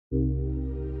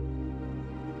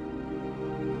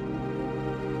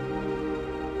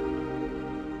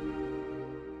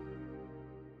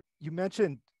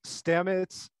mentioned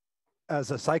Stamets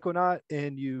as a psychonaut,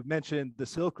 and you mentioned the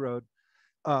Silk Road.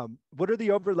 What are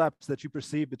the overlaps that you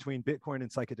perceive between Bitcoin and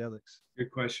psychedelics?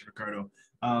 Good question, Ricardo.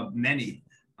 Many.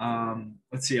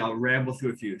 Let's see, I'll ramble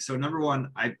through a few. So number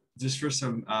one, just for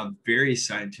some very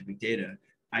scientific data,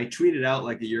 I tweeted out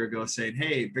like a year ago saying,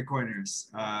 hey,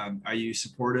 Bitcoiners, are you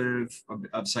supportive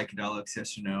of psychedelics?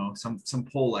 Yes or no? Some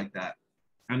poll like that.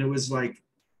 And it was like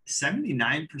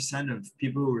 79% of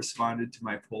people who responded to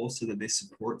my poll said that they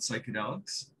support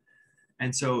psychedelics.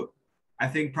 And so I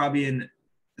think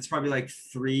it's probably like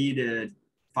 3 to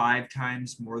 5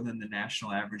 times more than the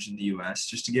national average in the US,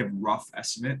 just to give a rough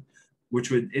estimate,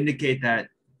 which would indicate that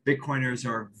Bitcoiners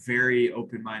are very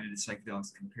open-minded to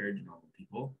psychedelics compared to normal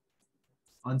people.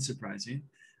 Unsurprising.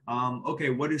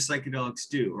 Okay, what do psychedelics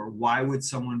do? Or why would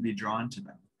someone be drawn to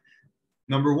them?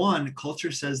 Number one,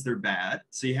 culture says they're bad.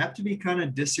 So you have to be kind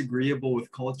of disagreeable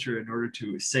with culture in order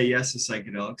to say yes to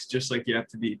psychedelics, just like you have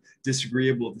to be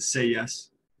disagreeable to say yes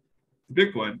to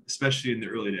Bitcoin, especially in the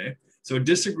early day. So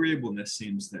disagreeableness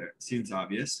seems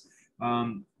obvious.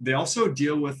 They also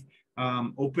deal with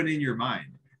opening your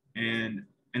mind. And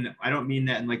I don't mean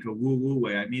that in like a woo-woo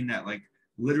way. I mean that like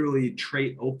literally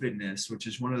trait openness, which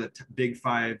is one of the big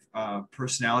 5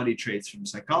 personality traits from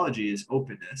psychology, is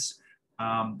openness.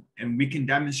 And we can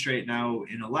demonstrate now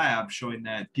in a lab showing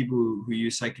that people who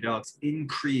use psychedelics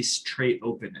increase trait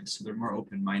openness. So they're more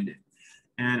open-minded.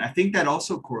 And I think that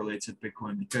also correlates with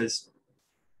Bitcoin, because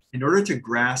in order to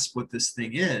grasp what this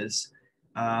thing is,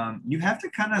 you have to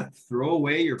kind of throw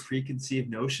away your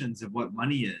preconceived notions of what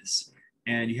money is.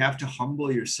 And you have to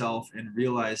humble yourself and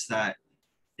realize that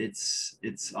it's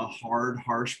a hard,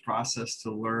 harsh process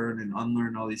to learn and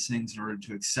unlearn all these things in order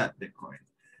to accept Bitcoin.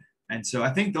 And so I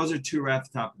think those are 2 right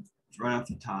off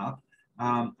the top.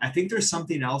 I think there's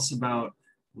something else about,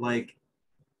 like,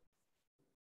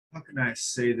 how can I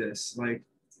say this? Like,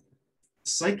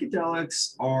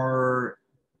 psychedelics are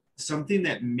something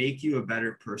that make you a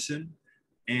better person,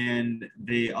 and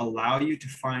they allow you to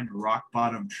find rock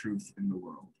bottom truth in the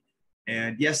world.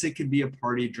 And yes, it can be a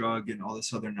party drug and all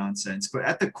this other nonsense, but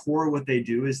at the core, what they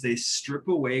do is they strip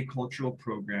away cultural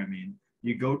programming.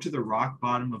 You go to the rock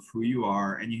bottom of who you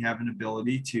are, and you have an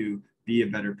ability to be a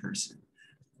better person.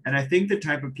 And I think the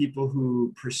type of people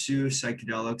who pursue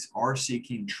psychedelics are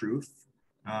seeking truth.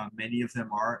 Many of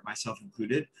them are, myself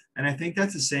included. And I think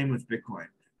that's the same with Bitcoin.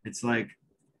 It's like,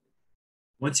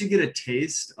 once you get a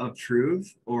taste of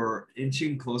truth or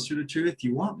inching closer to truth,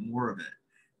 you want more of it.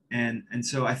 And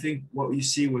so I think what you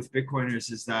see with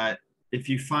Bitcoiners is that if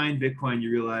you find Bitcoin, you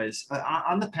realize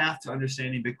on the path to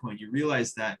understanding Bitcoin, you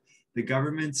realize that the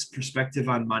government's perspective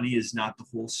on money is not the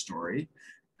whole story.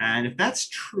 And if that's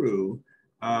true,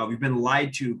 we've been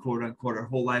lied to, quote unquote, our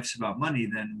whole lives about money,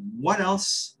 then what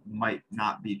else might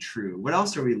not be true? What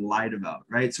else are we lied about,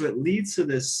 right? So it leads to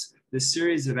this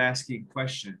series of asking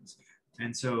questions.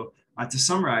 And so to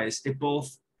summarize, it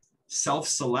both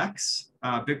self-selects,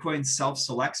 Bitcoin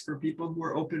self-selects for people who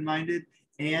are open-minded,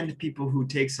 and people who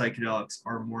take psychedelics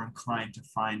are more inclined to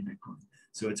find Bitcoin.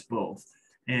 So it's both.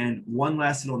 And one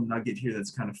last little nugget here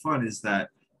that's kind of fun is that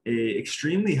a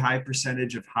extremely high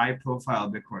percentage of high-profile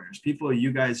Bitcoiners, people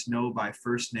you guys know by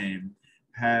first name,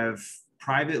 have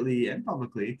privately and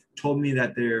publicly told me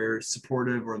that they're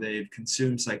supportive or they've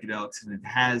consumed psychedelics and it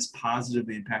has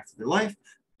positively impacted their life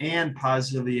and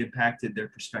positively impacted their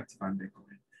perspective on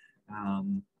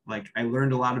Bitcoin. Like, I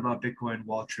learned a lot about Bitcoin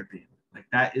while tripping. Like,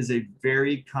 that is a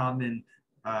very common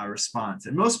response.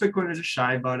 And most Bitcoiners are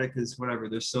shy about it because whatever,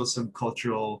 there's still some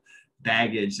cultural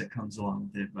baggage that comes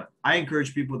along with it. But I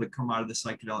encourage people to come out of the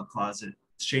psychedelic closet.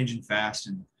 It's changing fast.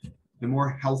 And the more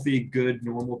healthy, good,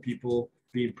 normal people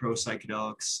being pro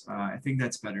psychedelics, I think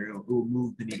that's better. It will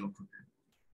move the needle quicker.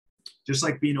 Just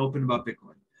like being open about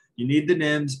Bitcoin. You need the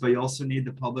NIMS, but you also need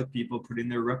the public people putting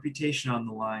their reputation on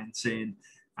the line, saying,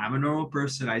 I'm a normal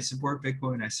person, I support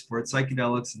Bitcoin, I support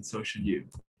psychedelics, and so should you.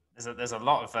 There's a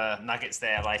lot of nuggets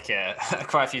there, like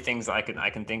quite a few things that I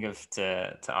can think of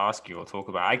to ask you or talk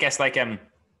about. I guess, like,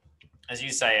 as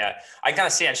you say, I kind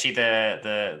of see actually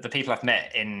the people I've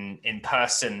met in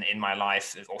person in my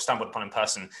life, or stumbled upon in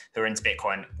person, who are into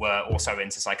Bitcoin, were also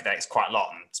into psychedelics quite a lot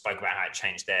and spoke about how it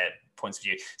changed their points of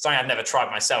view. Something I've never tried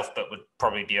myself, but would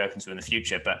probably be open to in the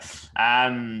future.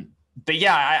 But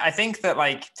yeah, I think that,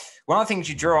 like, one of the things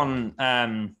you draw on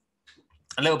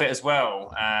a little bit as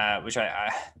well, which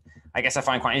I guess I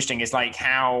find quite interesting, is like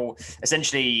how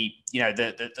essentially, you know,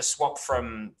 the swap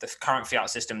from the current fiat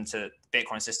system to the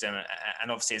Bitcoin system,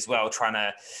 and obviously as well trying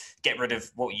to get rid of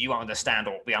what you understand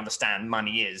or we understand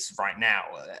money is right now.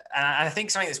 And I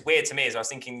think something that's weird to me is I was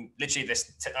thinking literally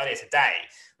this earlier today,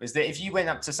 was that if you went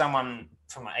up to someone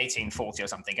from like 1840 or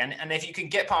something. And if you can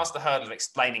get past the hurdle of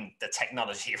explaining the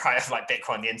technology, right, of like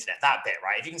Bitcoin, the internet, that bit,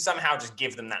 right, if you can somehow just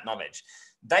give them that knowledge,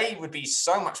 they would be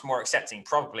so much more accepting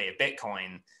probably of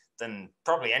Bitcoin than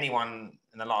probably anyone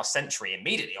in the last century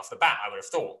immediately off the bat, I would have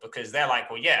thought, because they're like,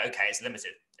 well, yeah, okay, it's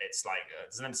limited. It's like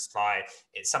it's a limited supply.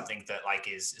 It's something that like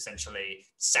is essentially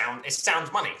it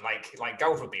sounds money, like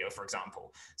gold would be, for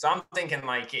example. So I'm thinking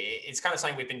like it's kind of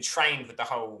something we've been trained with the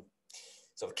whole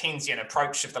sort of Keynesian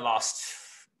approach of the last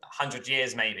 100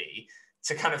 years, maybe,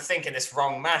 to kind of think in this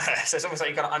wrong manner. So it's almost like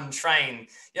you've got to untrain.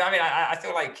 Yeah, I mean, I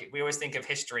feel like we always think of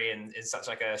history in such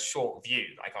like a short view,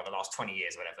 like the last 20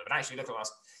 years, or whatever. But actually, look at the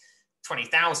last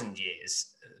 20,000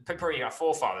 years. Probably our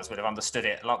forefathers would have understood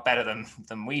it a lot better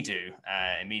than we do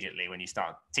immediately when you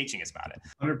start teaching us about it.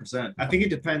 100%. I think it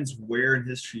depends where in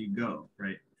history you go,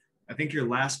 right? I think your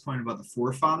last point about the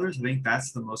forefathers, I think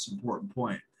that's the most important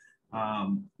point.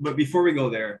 But before we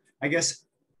go there, I guess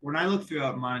when I look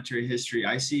throughout monetary history,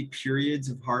 I see periods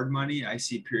of hard money, I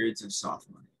see periods of soft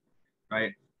money,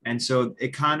 right? And so it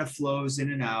kind of flows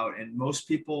in and out. And most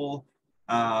people,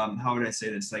 how would I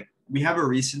say this? Like, we have a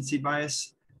recency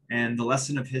bias, and the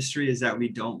lesson of history is that we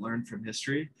don't learn from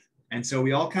history. And so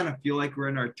we all kind of feel like we're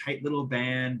in our tight little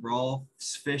band. We're all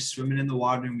fish swimming in the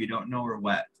water and we don't know we're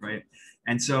wet, right?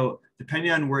 And so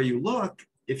depending on where you look,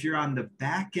 if you're on the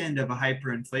back end of a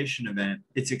hyperinflation event,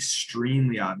 it's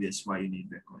extremely obvious why you need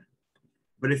Bitcoin.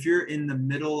 But if you're in the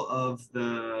middle of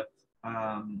the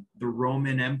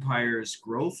Roman Empire's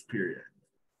growth period,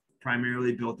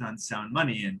 primarily built on sound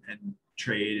money and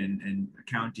trade and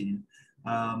accounting,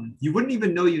 you wouldn't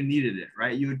even know you needed it,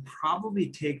 right? You would probably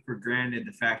take for granted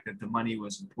the fact that the money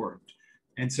was important.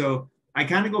 And so I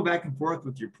kind of go back and forth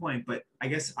with your point, but I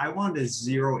guess I wanted to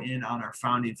zero in on our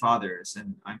founding fathers.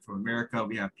 And I'm from America.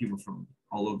 We have people from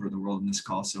all over the world in this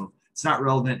call, so it's not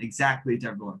relevant exactly to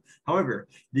everyone. However,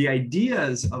 the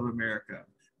ideas of America,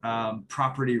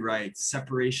 property rights,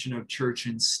 separation of church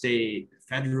and state,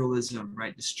 federalism,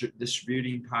 right,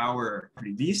 distributing power,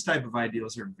 these type of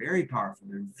ideals are very powerful.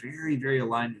 They're very, very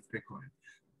aligned with Bitcoin.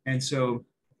 And so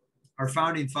our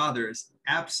founding fathers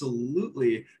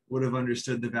absolutely would have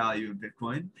understood the value of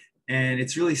Bitcoin. And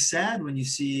it's really sad when you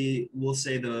see, we'll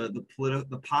say the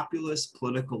populist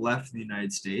political left in the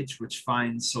United States, which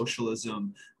finds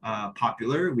socialism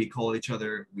popular. We call each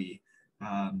other,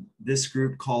 this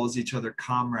group calls each other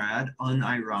comrade,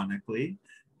 unironically.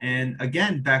 And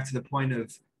again, back to the point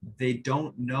of they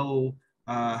don't know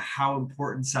how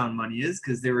important sound money is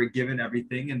because they were given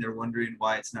everything and they're wondering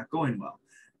why it's not going well.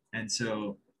 And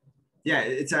so, yeah,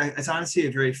 it's honestly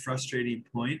a very frustrating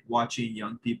point watching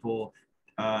young people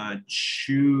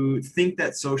think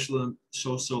that socialism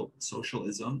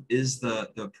is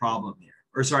the problem here,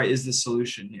 or sorry, is the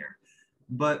solution here.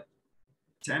 But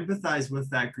to empathize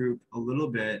with that group a little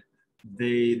bit,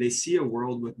 they see a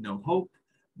world with no hope.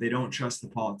 They don't trust the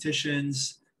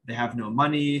politicians. They have no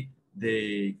money.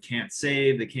 They can't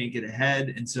save. They can't get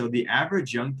ahead. And so the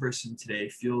average young person today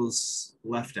feels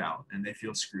left out and they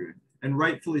feel screwed. And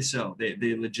rightfully so.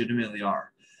 They legitimately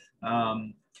are.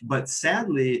 But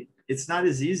sadly, it's not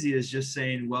as easy as just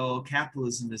saying, well,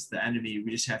 capitalism is the enemy.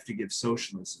 We just have to give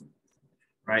socialism,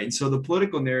 right? And so the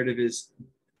political narrative is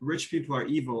rich people are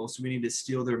evil, so we need to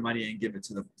steal their money and give it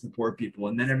to the poor people,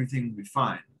 and then everything will be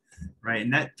fine, right?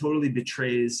 And that totally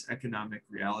betrays economic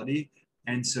reality.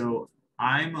 And so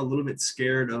I'm a little bit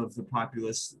scared of the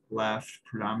populist left,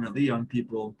 predominantly young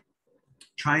people,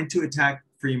 trying to attack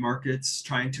free markets,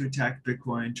 trying to attack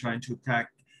Bitcoin, trying to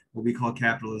attack what we call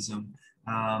capitalism,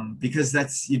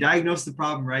 because you diagnose the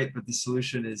problem right, but the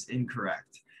solution is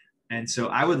incorrect. And so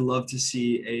I would love to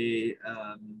see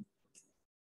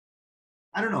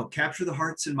capture the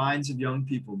hearts and minds of young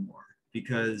people more,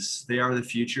 because they are the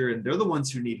future and they're the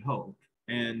ones who need hope.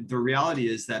 And the reality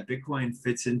is that Bitcoin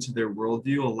fits into their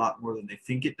worldview a lot more than they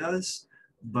think it does.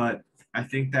 But I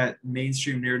think that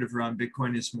mainstream narrative around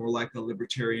Bitcoin is more like a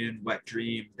libertarian wet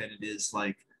dream than it is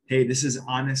like, hey, this is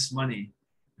honest money.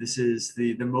 This is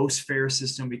the most fair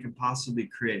system we can possibly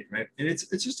create, right? And it's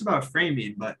just about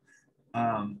framing, but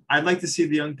I'd like to see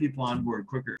the young people on board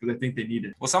quicker because I think they need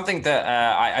it. Well, something that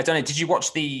I don't know. Did you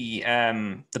watch the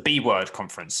B Word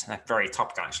conference? Very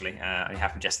topical, actually. It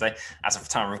happened yesterday, as of the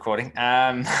time of recording.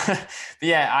 But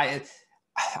yeah,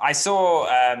 I saw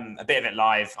a bit of it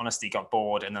live. Honestly, got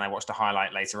bored, and then I watched a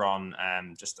highlight later on,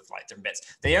 just of like different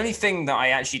bits. The only thing that I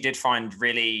actually did find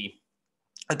really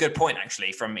a good point,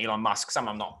 actually, from Elon Musk. Some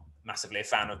I'm not massively a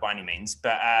fan of by any means,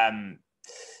 but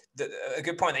a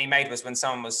good point that he made was when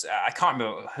someone was, I can't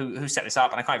remember who set this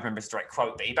up, and I can't remember his direct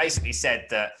quote, but he basically said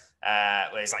that,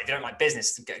 well, it's like, if you don't like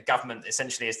business, government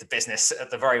essentially is the business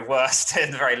at the very worst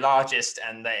and the very largest,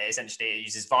 and essentially it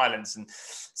uses violence. And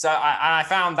so I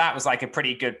found that was like a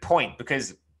pretty good point,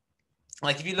 because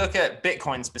like if you look at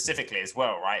Bitcoin specifically as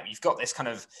well, right, you've got this kind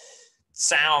of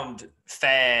sound,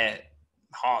 fair,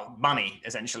 hard money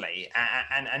essentially,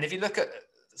 and if you look at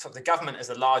sort of the government as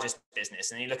the largest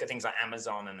business, and you look at things like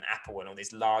Amazon and Apple and all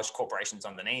these large corporations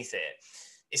underneath it,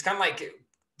 it's kind of like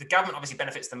the government obviously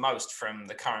benefits the most from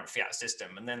the current fiat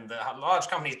system, and then the large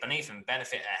companies beneath them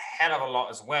benefit a hell of a lot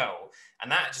as well, and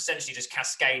that essentially just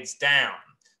cascades down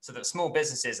so that small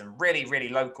businesses and really, really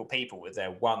local people with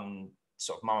their one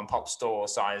sort of mom and pop store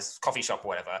size coffee shop or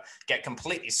whatever get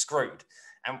completely screwed.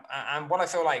 And what I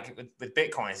feel like with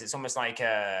Bitcoin is it's almost like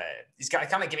it's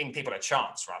kind of giving people a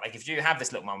chance, right? Like if you have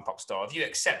this little mom and pop store, if you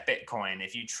accept Bitcoin,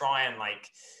 if you try and like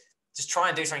just try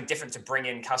and do something different to bring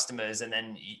in customers, and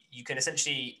then you can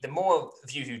essentially, the more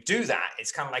of you who do that,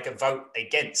 it's kind of like a vote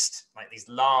against like these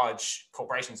large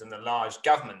corporations and the large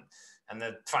government and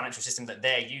the financial system that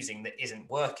they're using that isn't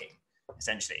working,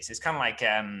 essentially. So it's kind of like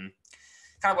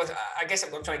kind of works, I guess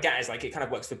what I'm trying to get is like, it kind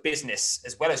of works for business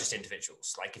as well as just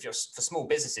individuals. Like if you're for small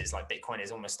businesses, like Bitcoin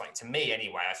is almost like, to me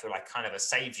anyway, I feel like kind of a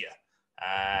savior.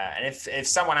 And if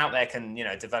someone out there can, you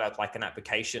know, develop like an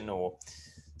application or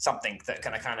something that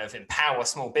can kind of empower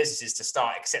small businesses to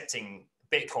start accepting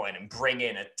Bitcoin and bring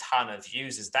in a ton of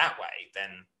users that way,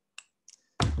 then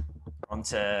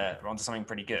we're onto something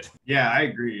pretty good. Yeah, I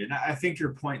agree. And I think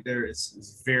your point there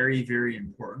is very, very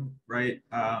important, right?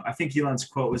 I think Elon's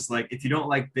quote was like, if you don't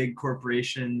like big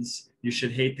corporations, you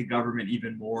should hate the government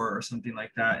even more, or something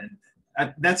like that.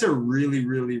 And that's a really,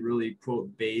 really, really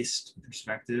quote-based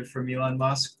perspective from Elon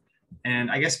Musk. And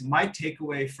I guess my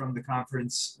takeaway from the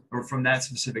conference, or from that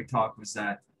specific talk, was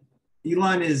that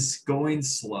Elon is going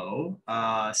slow,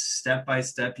 step by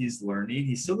step. He's learning.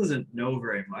 He still doesn't know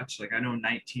very much. Like I know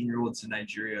 19-year-olds in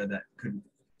Nigeria that could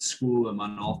school him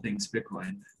on all things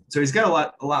Bitcoin. So he's got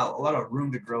a lot of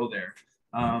room to grow there.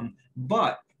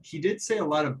 But he did say a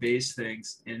lot of base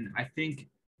things, and I think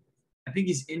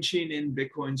he's inching in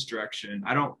Bitcoin's direction.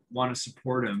 I don't want to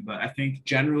support him, but I think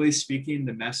generally speaking,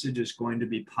 the message is going to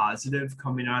be positive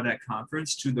coming out of that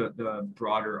conference to the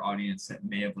broader audience that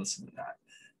may have listened to that.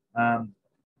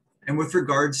 And with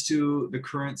regards to the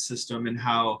current system and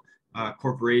how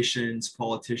corporations,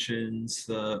 politicians,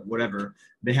 whatever,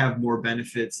 they have more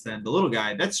benefits than the little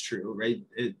guy, that's true, right?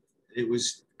 It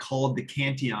was called the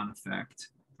Cantillon effect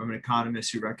from an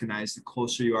economist who recognized the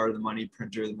closer you are to the money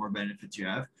printer, the more benefits you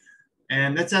have.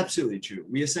 And that's absolutely true.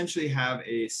 We essentially have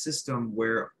a system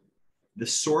where the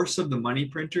source of the money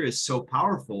printer is so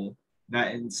powerful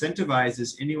that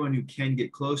incentivizes anyone who can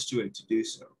get close to it to do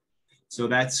so. So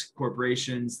that's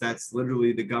corporations, that's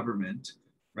literally the government,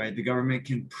 right? The government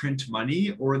can print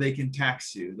money or they can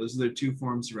tax you. Those are the two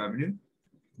forms of revenue.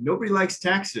 Nobody likes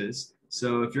taxes.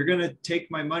 So if you're going to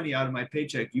take my money out of my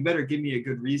paycheck, you better give me a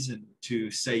good reason to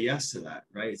say yes to that,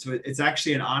 right? So it's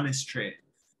actually an honest trade,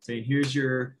 saying here's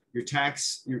your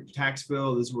tax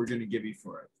bill, this is what we're going to give you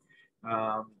for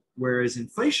it. Whereas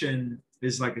inflation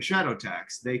is like a shadow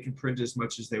tax. They can print as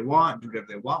much as they want, do whatever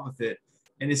they want with it.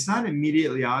 And it's not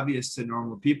immediately obvious to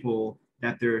normal people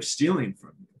that they're stealing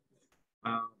from you.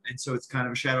 And so it's kind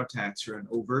of a shadow tax or an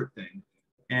overt thing.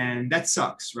 And that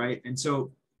sucks, right? And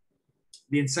so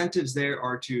the incentives there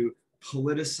are to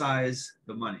politicize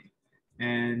the money.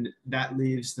 And that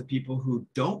leaves the people who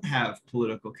don't have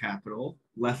political capital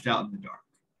left out in the dark.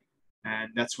 And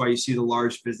that's why you see the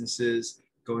large businesses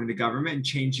going to government and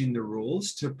changing the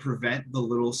rules to prevent the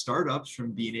little startups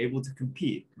from being able to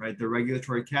compete, right? The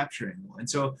regulatory capturing. And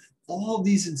so all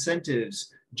these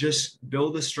incentives just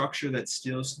build a structure that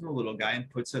steals from the little guy and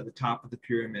puts at the top of the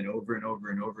pyramid over and over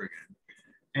and over again.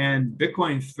 And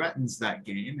Bitcoin threatens that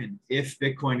game. And if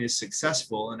Bitcoin is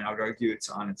successful, and I would argue it's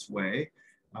on its way,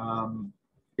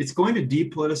 it's going to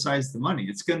depoliticize the money.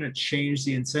 It's going to change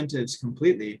the incentives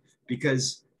completely,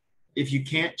 because if you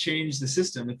can't change the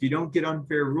system, if you don't get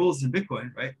unfair rules in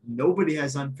Bitcoin, right? Nobody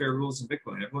has unfair rules in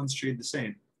Bitcoin. Everyone's treated the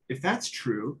same. If that's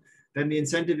true, then the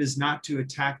incentive is not to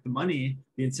attack the money.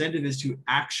 The incentive is to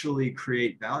actually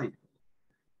create value.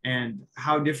 And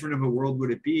how different of a world would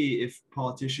it be if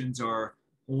politicians are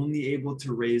only able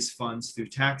to raise funds through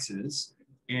taxes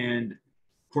and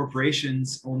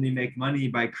corporations only make money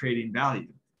by creating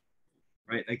value,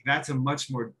 right? Like that's a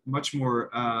much more,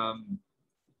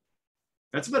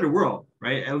 that's a better world,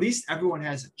 right? At least everyone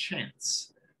has a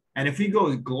chance. And if we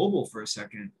go global for a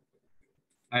second,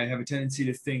 I have a tendency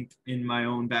to think in my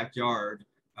own backyard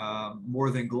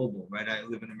more than global, right? I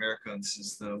live in America, and this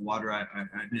is the water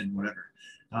I'm in, whatever.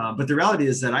 But the reality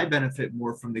is that I benefit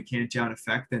more from the Cantillon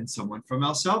effect than someone from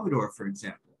El Salvador, for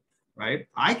example, right?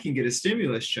 I can get a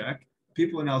stimulus check.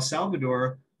 People in El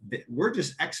Salvador, we're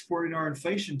just exporting our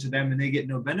inflation to them and they get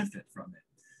no benefit from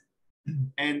it.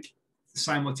 And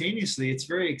simultaneously, it's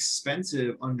very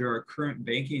expensive under our current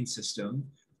banking system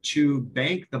to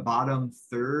bank the bottom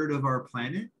third of our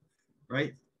planet,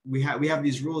 right? We have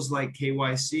these rules like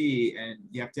KYC, and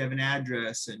you have to have an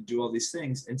address and do all these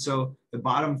things. And so the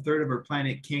bottom third of our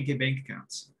planet can't get bank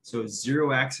accounts. So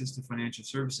zero access to financial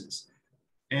services.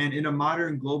 And in a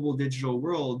modern global digital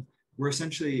world, we're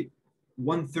essentially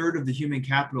 1/3 of the human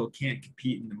capital can't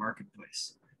compete in the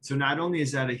marketplace. So not only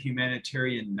is that a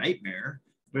humanitarian nightmare,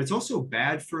 but it's also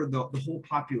bad for the whole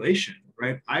population,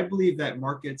 right? I believe that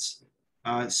markets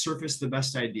surface the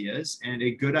best ideas, and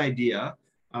a good idea,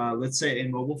 let's say a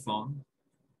mobile phone,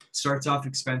 starts off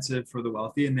expensive for the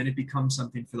wealthy, and then it becomes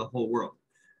something for the whole world,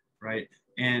 right?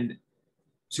 And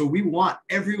so we want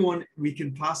everyone we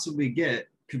can possibly get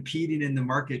competing in the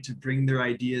market to bring their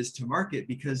ideas to market,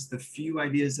 because the few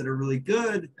ideas that are really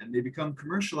good and they become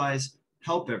commercialized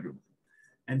help everyone.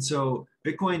 And so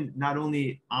Bitcoin not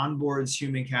only onboards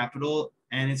human capital,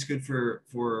 and it's good for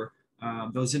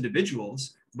those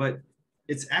individuals, but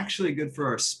it's actually good for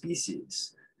our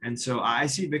species. And so I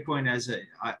see Bitcoin as an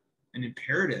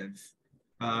imperative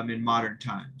in modern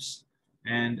times.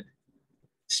 And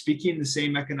speaking the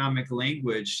same economic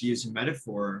language, to use a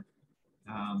metaphor,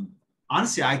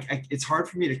 honestly, it's hard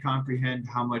for me to comprehend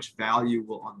how much value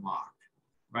will unlock,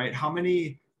 right? How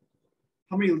many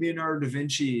Leonardo da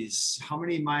Vinci's, how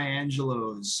many Maya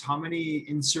Angelos, how many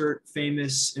insert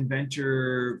famous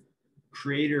inventor,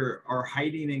 creator are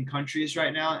hiding in countries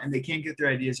right now, and they can't get their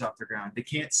ideas off the ground. They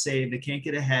can't save, they can't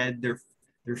get ahead.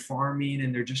 They're farming,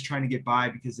 and they're just trying to get by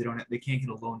because they can't get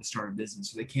a loan to start a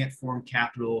business. So they can't form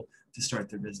capital to start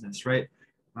their business, right?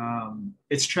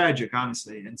 It's tragic,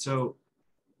 honestly. And so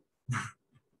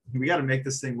we got to make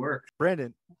this thing work.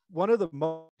 Brandon, one of the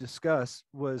most discussed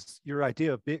was your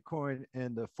idea of Bitcoin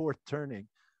and the fourth turning.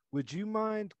 Would you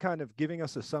mind kind of giving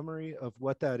us a summary of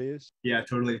what that is? Yeah,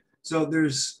 totally. So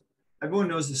everyone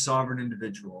knows The Sovereign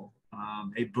Individual,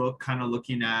 a book kind of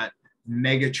looking at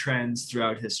mega trends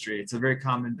throughout history. It's a very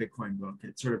common Bitcoin book.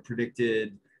 It sort of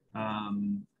predicted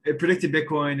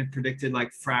Bitcoin, it predicted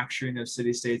like fracturing of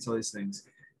city states, all these things.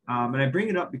 And I bring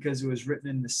it up because it was written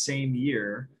in the same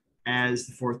year as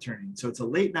The Fourth Turning. So it's a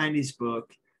late 90s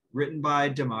book written by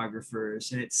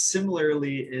demographers, and it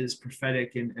similarly is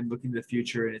prophetic and looking to the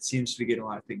future, and it seems to be getting a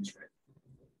lot of things right.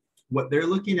 What they're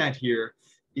looking at here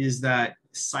is that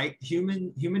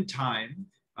human time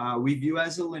we view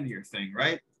as a linear thing,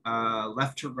 right?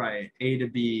 Left to right, A to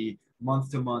B,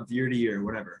 month to month, year to year,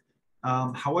 whatever.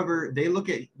 However, they look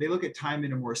at time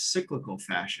in a more cyclical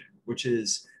fashion, which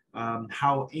is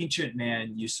how ancient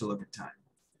man used to look at time.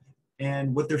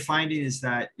 And what they're finding is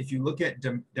that if you look at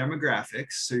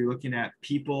demographics, so you're looking at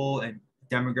people and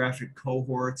demographic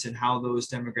cohorts and how those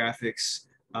demographics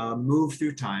move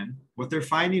through time, what they're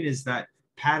finding is that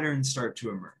patterns start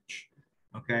to emerge.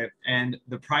 Okay, and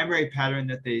the primary pattern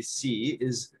that they see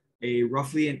is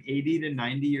roughly an 80 to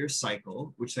 90 year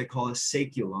cycle, which they call a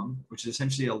saeculum, which is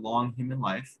essentially a long human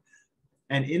life.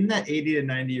 And in that 80 to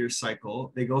 90 year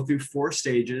cycle, they go through 4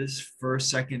 stages: first,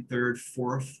 second, third,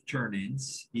 fourth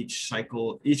turnings. Each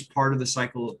part of the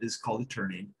cycle is called a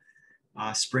turning.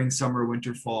 Spring, summer,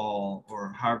 winter, fall,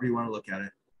 or however you want to look at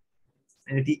it.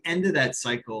 And at the end of that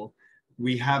cycle,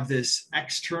 we have this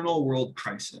external world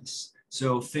crisis.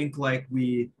 So think like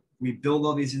we build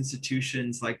all these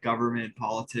institutions like government,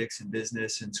 politics, and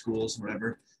business, and schools, and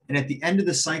whatever. And at the end of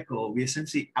the cycle, we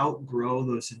essentially outgrow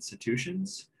those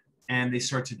institutions, and they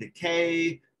start to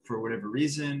decay for whatever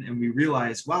reason. And we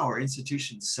realize, wow, our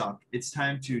institutions suck. It's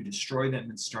time to destroy them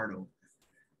and start over.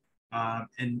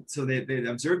 And so they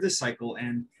observe this cycle,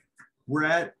 and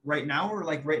right now, we're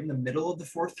like right in the middle of the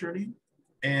fourth turning.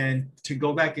 And to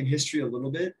go back in history a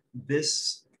little bit,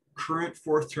 this current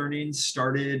fourth turning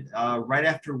started right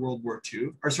after World War II.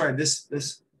 Or sorry,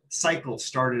 this cycle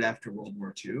started after World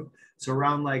War II. So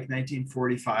around like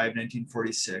 1945,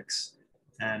 1946.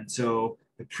 And so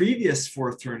the previous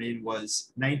fourth turning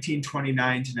was 1929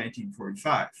 to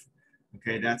 1945.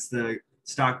 Okay, that's the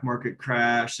stock market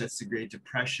crash. That's the Great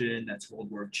Depression. That's World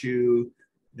War II.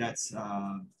 That's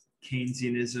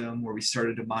Keynesianism, where we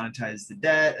started to monetize the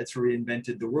debt. That's where we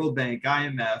invented the World Bank,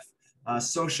 IMF,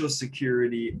 Social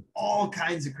Security. All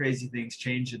kinds of crazy things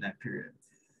changed in that period.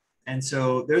 And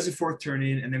so there's a fourth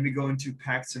turning, and then we go into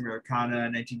Pax Americana,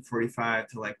 1945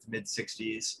 to like the mid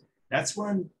 60s. That's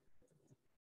when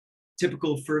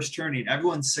typical first turning,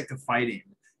 everyone's sick of fighting.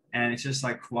 And it's just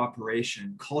like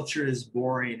cooperation. Culture is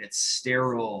boring. It's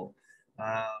sterile.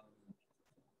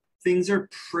 Things are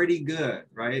pretty good,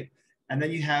 right? And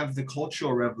then you have the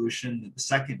Cultural Revolution, the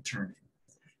second turning.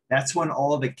 That's when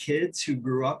all the kids who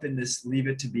grew up in this Leave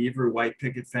It to Beaver, white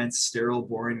picket fence, sterile,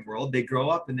 boring world, they grow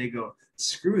up and they go,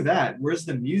 screw that. Where's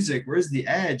the music? Where's the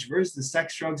edge? Where's the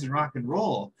sex, drugs, and rock and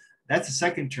roll? That's a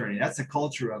second turning. That's a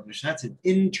Cultural Revolution. That's an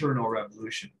internal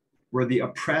revolution where the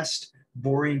oppressed,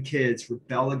 boring kids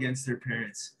rebel against their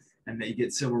parents, and they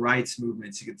get civil rights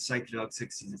movements. You get the psychedelic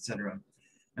 60s, etc.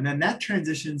 And then that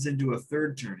transitions into a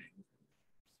third turning.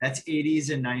 That's 80s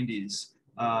and 90s.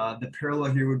 The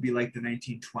parallel here would be like the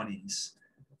 1920s.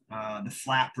 The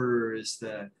flappers,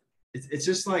 it's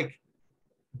just like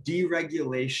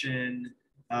deregulation.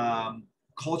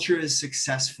 Culture is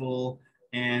successful,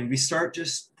 and we start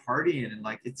just partying, and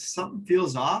like it's something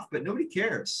feels off, but nobody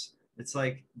cares. It's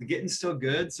like the getting's still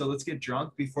good, so let's get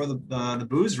drunk before the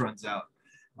booze runs out.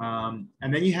 And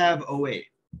then you have 08,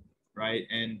 right?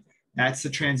 And that's the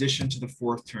transition to the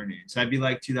fourth turning. So that'd be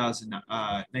like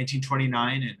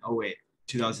 1929 and 08,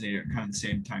 2008 are kind of the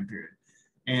same time period.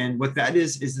 And what that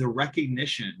is the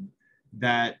recognition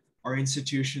that our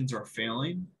institutions are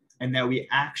failing and that we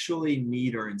actually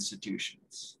need our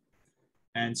institutions.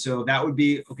 And so that would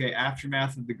be, okay,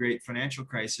 aftermath of the great financial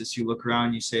crisis, you look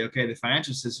around, you say, okay, the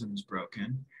financial system is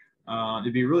broken.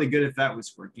 It'd be really good if that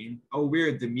was working. Oh,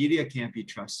 weird, the media can't be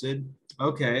trusted.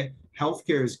 Okay,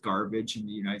 healthcare is garbage in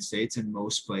the United States and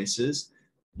most places.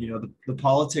 You know, the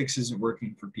politics isn't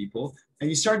working for people. And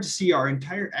you start to see our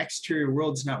entire exterior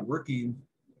world's not working,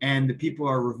 and the people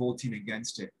are revolting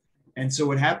against it. And so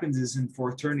what happens is in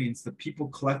fourth turnings, the people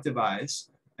collectivize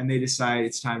and they decide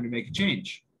it's time to make a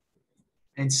change.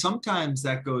 And sometimes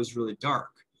that goes really dark.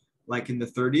 Like in the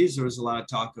 30s, there was a lot of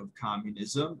talk of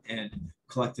communism and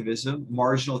collectivism.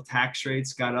 Marginal tax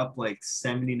rates got up like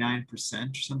 79%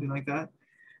 or something like that.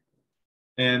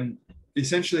 And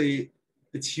essentially,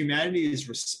 it's humanity's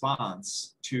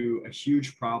response to a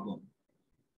huge problem.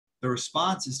 The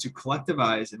response is to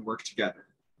collectivize and work together.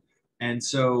 And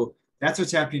so that's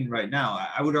what's happening right now.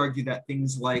 I would argue that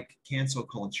things like cancel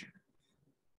culture,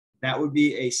 that would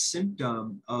be a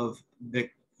symptom of the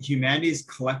humanity's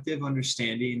collective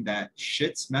understanding that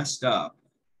shit's messed up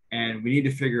and we need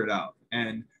to figure it out.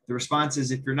 And the response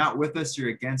is, if you're not with us, you're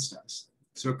against us.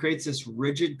 So it creates this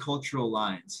rigid cultural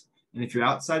lines. And if you're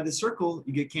outside the circle,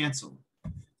 you get canceled.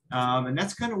 And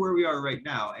that's kind of where we are right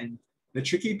now. And the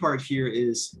tricky part here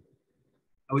is,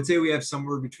 I would say we have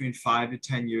somewhere between 5 to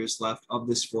 10 years left of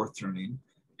this fourth turning.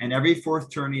 And every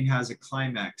fourth turning has a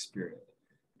climax period.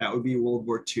 That would be World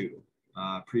War II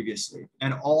previously.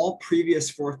 And all previous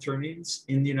fourth turnings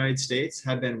in the United States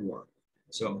have been war.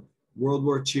 So World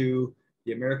War II,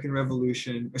 the American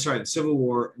Revolution, the Civil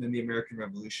War, and then the American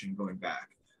Revolution going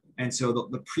back. And so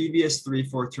the previous 3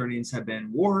 fourth turnings have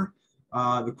been war.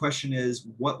 The question is,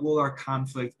 what will our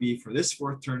conflict be for this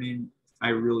fourth turning? I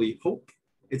really hope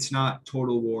it's not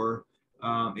total war.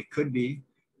 It could be.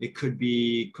 It could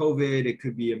be COVID. It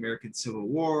could be American Civil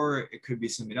War. It could be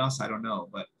something else. I don't know.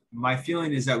 But my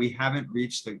feeling is that we haven't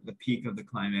reached the peak of the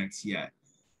climax yet.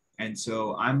 And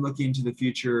so I'm looking to the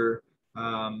future.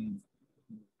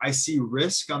 I see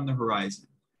risk on the horizon.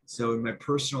 So in my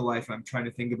personal life, I'm trying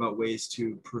to think about ways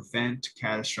to prevent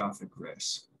catastrophic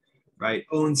risk, right?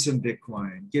 Own some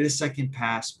Bitcoin, get a second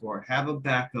passport, have a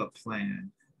backup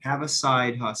plan, have a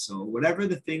side hustle, whatever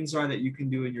the things are that you can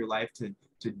do in your life to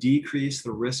decrease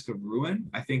the risk of ruin,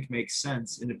 I think makes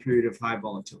sense in a period of high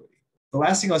volatility. The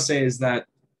last thing I'll say is that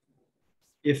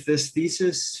if this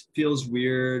thesis feels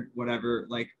weird, whatever,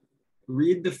 like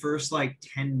read the first like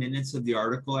 10 minutes of the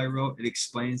article I wrote. It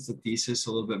explains the thesis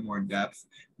a little bit more in depth.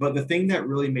 But the thing that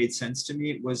really made sense to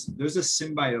me was there's a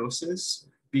symbiosis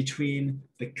between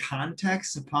the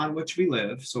context upon which we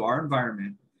live, so our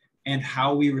environment, and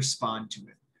how we respond to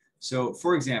it. So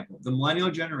for example, the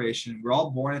millennial generation, we're all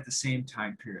born at the same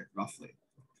time period, roughly.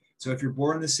 So if you're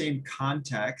born in the same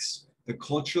context, the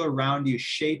culture around you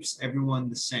shapes everyone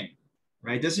the same,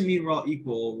 right? Doesn't mean we're all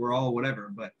equal, we're all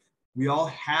whatever, but we all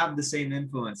have the same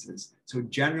influences. So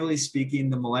generally speaking,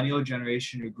 the millennial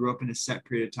generation who grew up in a set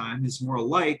period of time is more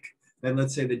alike than,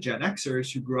 let's say, the Gen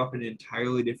Xers who grew up in an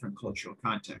entirely different cultural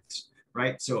context,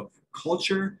 right? So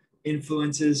culture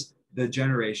influences the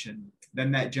generation.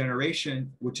 Then that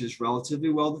generation, which is relatively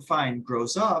well-defined,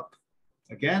 grows up.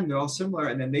 Again, they're all similar.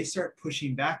 And then they start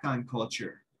pushing back on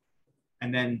culture.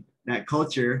 And then that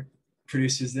culture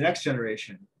produces the next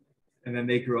generation. And then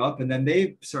they grow up and then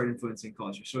they start influencing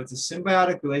culture. So it's a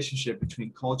symbiotic relationship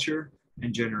between culture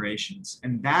and generations.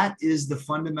 And that is the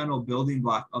fundamental building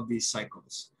block of these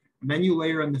cycles. And then you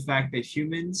layer on the fact that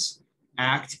humans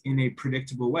act in a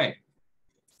predictable way.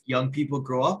 Young people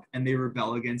grow up and they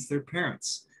rebel against their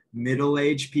parents.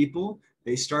 Middle-aged people,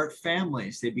 they start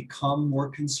families. They become more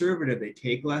conservative. They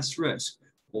take less risk.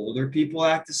 Older people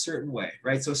act a certain way,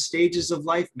 right? So stages of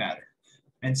life matter.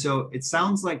 And so it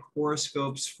sounds like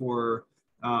horoscopes for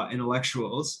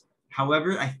intellectuals.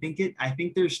 However, I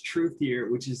think there's truth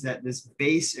here, which is that this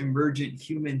base emergent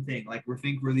human thing, like we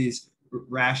think we're these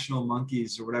rational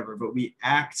monkeys or whatever, but we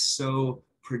act so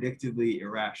predictably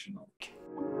irrational.